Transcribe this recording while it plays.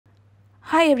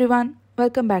Hi everyone,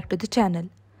 welcome back to the channel.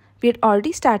 We had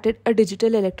already started a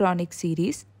digital electronics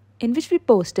series in which we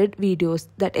posted videos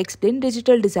that explain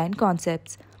digital design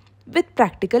concepts with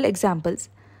practical examples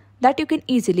that you can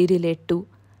easily relate to,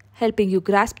 helping you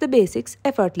grasp the basics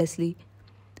effortlessly.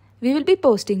 We will be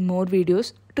posting more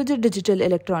videos to the digital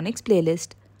electronics playlist,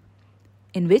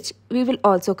 in which we will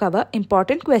also cover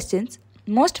important questions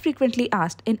most frequently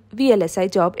asked in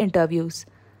VLSI job interviews.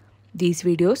 These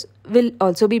videos will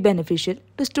also be beneficial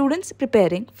to students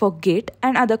preparing for GATE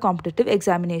and other competitive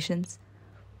examinations.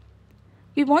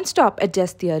 We won't stop at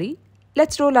just theory.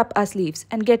 Let's roll up our sleeves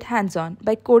and get hands-on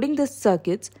by coding the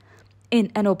circuits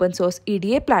in an open source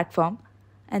EDA platform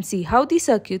and see how these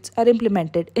circuits are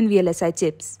implemented in VLSI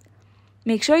chips.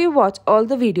 Make sure you watch all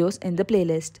the videos in the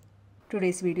playlist.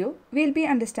 Today's video, we'll be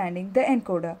understanding the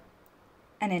encoder.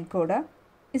 An encoder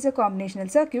is a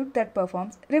combinational circuit that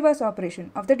performs reverse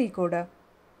operation of the decoder.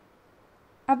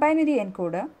 A binary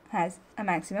encoder has a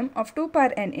maximum of 2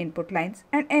 power n input lines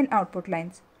and n output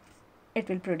lines. It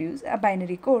will produce a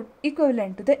binary code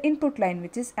equivalent to the input line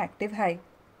which is active high.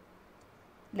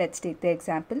 Let's take the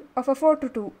example of a 4 to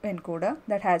 2 encoder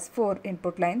that has 4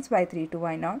 input lines y3 to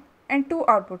y0 and 2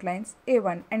 output lines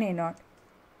a1 and a0.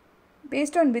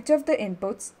 Based on which of the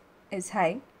inputs is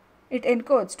high, it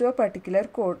encodes to a particular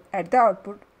code at the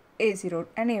output A0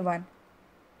 and A1.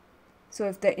 So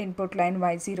if the input line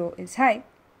Y0 is high,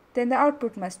 then the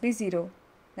output must be 0,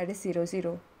 that is 0,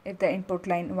 0. If the input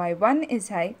line Y1 is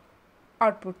high,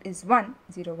 output is 1,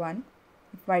 0, 1.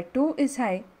 If Y2 is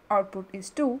high, output is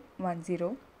 2, 1,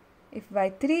 0. If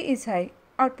Y3 is high,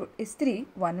 output is 3,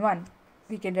 1, 1.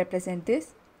 We can represent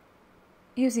this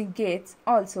using gates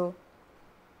also.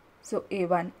 So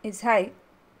A1 is high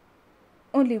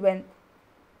only when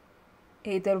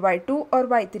either Y2 or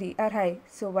Y3 are high.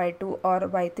 So Y2 or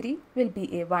Y3 will be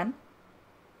A1,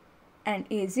 and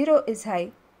A0 is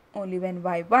high only when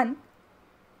Y1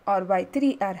 or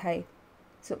Y3 are high.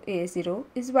 So A0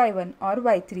 is Y1 or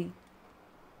Y3.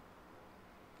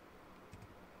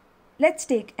 Let's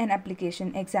take an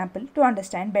application example to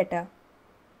understand better.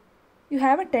 You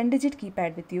have a 10-digit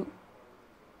keypad with you.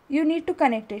 You need to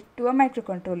connect it to a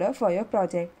microcontroller for your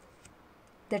project.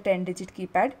 The 10-digit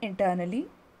keypad internally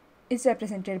is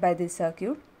represented by this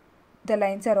circuit. The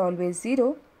lines are always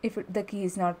 0 if the key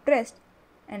is not pressed,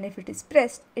 and if it is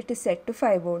pressed, it is set to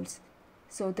 5 volts.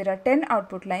 So there are 10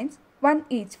 output lines, 1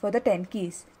 each for the 10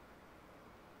 keys.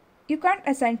 You can't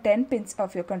assign 10 pins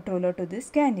of your controller to this,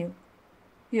 can you?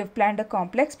 You have planned a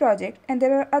complex project and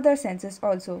there are other sensors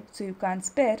also, so you can't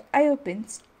spare I/O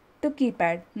pins to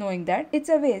keypad, knowing that it's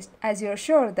a waste as you're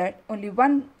sure that only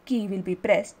one key will be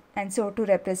pressed, and so to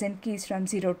represent keys from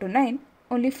 0 to 9,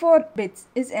 only 4 bits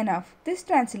is enough. This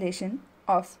translation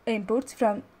of inputs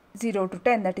from 0 to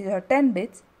 10, that is or 10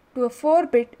 bits, to a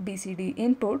 4-bit BCD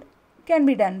input can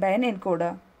be done by an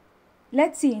encoder.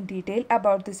 Let's see in detail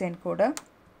about this encoder.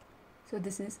 So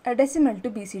this is a decimal to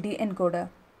BCD encoder.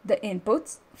 The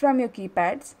inputs from your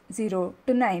keypads 0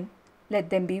 to 9,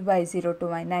 let them be Y0 to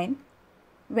Y9.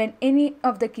 When any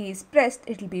of the key is pressed,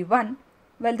 it will be 1,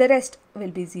 while the rest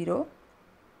will be 0.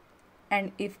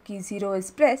 And if key 0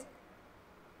 is pressed,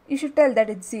 you should tell that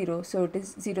it's 0, so it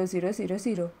is 0, 0, 0,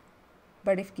 0.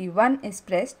 But if key 1 is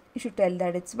pressed, you should tell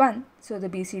that it's 1, so the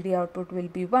BCD output will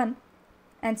be 1,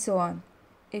 and so on.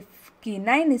 If key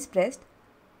 9 is pressed,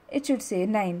 it should say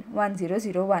 9, 1, 0,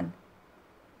 0, 1.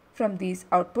 From these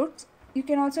outputs, you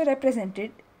can also represent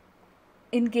it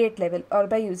in gate level or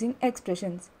by using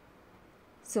expressions.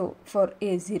 So for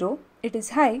A0, it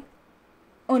is high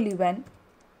only when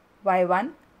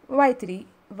Y1, Y3,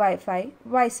 Y5,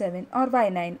 Y7 or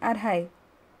Y9 are high.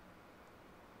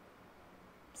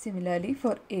 Similarly,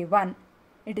 for A1,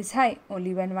 it is high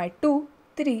only when Y2,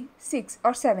 3, 6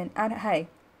 or 7 are high.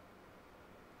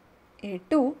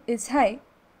 A2 is high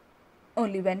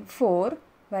only when 4,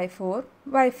 Y4,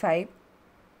 Y5,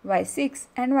 Y6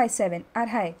 and Y7 are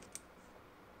high.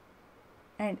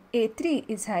 And A3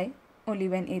 is high only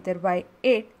when either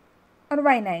Y8 or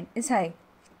Y9 is high.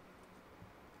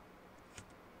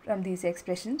 From these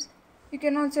expressions, you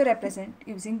can also represent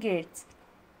using gates.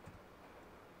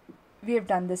 We have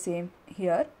done the same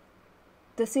here.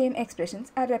 The same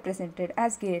expressions are represented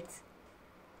as gates.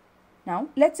 Now,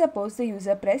 let's suppose the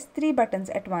user pressed 3 buttons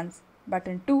at once,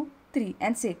 button 2, 3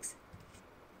 and 6.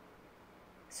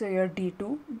 So your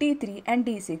D2, D3 and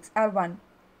D6 are 1.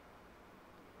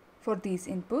 For these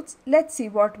inputs, let's see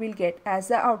what we'll get as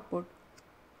the output.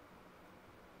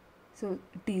 So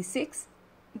D6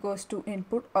 goes to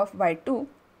input of Y2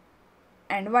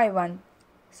 and Y1.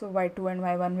 So Y2 and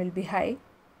Y1 will be high.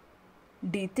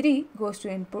 D3 goes to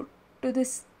input to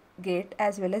this gate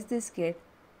as well as this gate.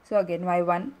 So again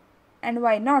y1 and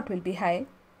y0 will be high.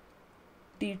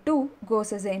 D2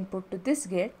 goes as an input to this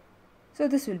gate, so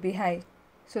this will be high.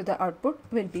 So the output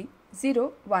will be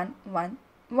 0, 1, 1,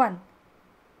 1.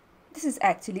 This is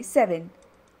actually 7.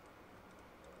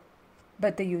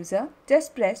 But the user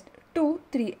just pressed 2,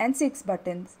 3 and 6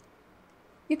 buttons.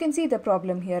 You can see the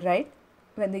problem here, right?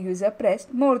 When the user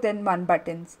pressed more than 1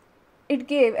 buttons. It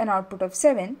gave an output of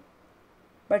 7,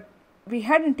 but we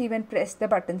hadn't even pressed the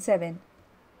button 7.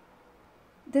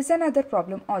 There's another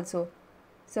problem also.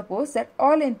 Suppose that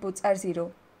all inputs are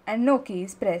 0 and no key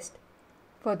is pressed.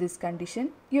 For this condition,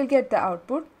 you'll get the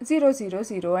output 0, 0,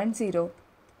 0 and 0.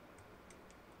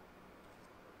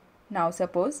 Now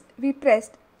suppose we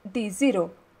pressed D0.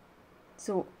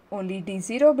 So only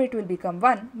D0 bit will become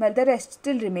 1 while the rest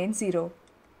still remains 0.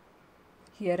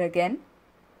 Here again,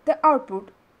 the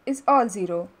output is all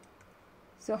 0.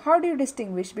 So how do you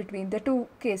distinguish between the two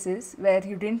cases where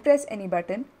you didn't press any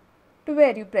button to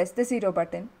where you press the 0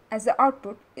 button, as the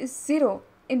output is 0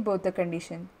 in both the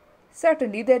conditions?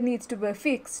 Certainly there needs to be a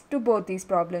fix to both these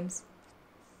problems.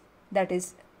 That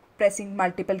is, pressing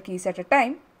multiple keys at a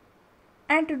time,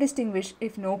 and to distinguish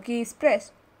if no key is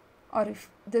pressed or if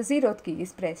the 0th key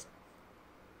is pressed.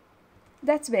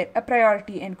 That's where a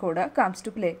priority encoder comes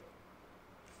to play.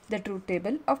 The truth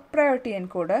table of priority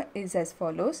encoder is as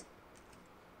follows.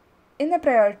 In the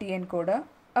priority encoder,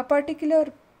 a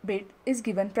particular bit is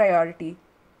given priority.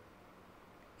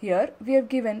 Here we have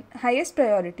given highest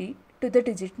priority to the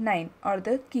digit 9 or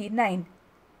the key 9.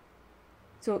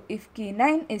 So if key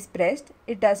 9 is pressed,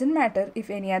 it doesn't matter if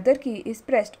any other key is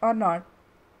pressed or not.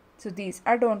 So these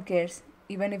are don't cares.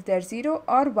 Even if they are 0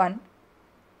 or 1,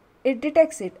 it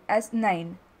detects it as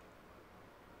 9.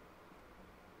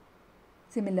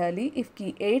 Similarly, if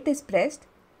key 8 is pressed,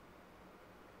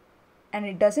 and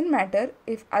it doesn't matter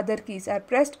if other keys are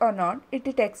pressed or not, it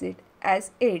detects it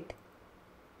as 8.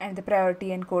 And the priority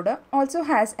encoder also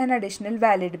has an additional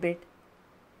valid bit.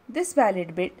 This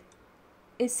valid bit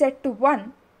is set to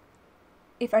 1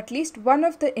 if at least one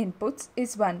of the inputs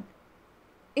is 1.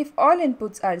 If all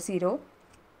inputs are 0,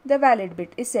 the valid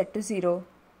bit is set to 0.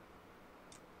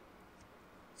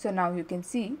 So now you can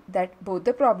see that both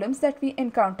the problems that we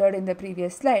encountered in the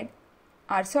previous slide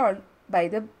are solved by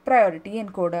the priority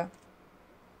encoder.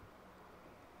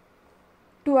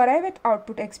 To arrive at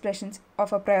output expressions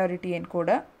of a priority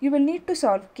encoder, you will need to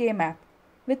solve K-map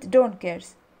with don't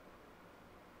cares.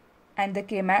 And the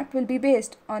K-map will be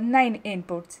based on 9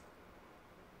 inputs.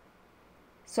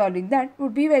 Solving that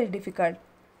would be very difficult.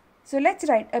 So let's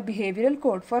write a behavioral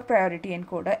code for priority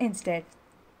encoder instead.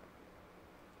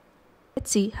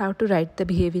 Let's see how to write the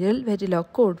behavioral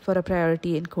Verilog code for a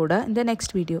priority encoder in the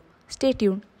next video. Stay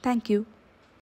tuned. Thank you.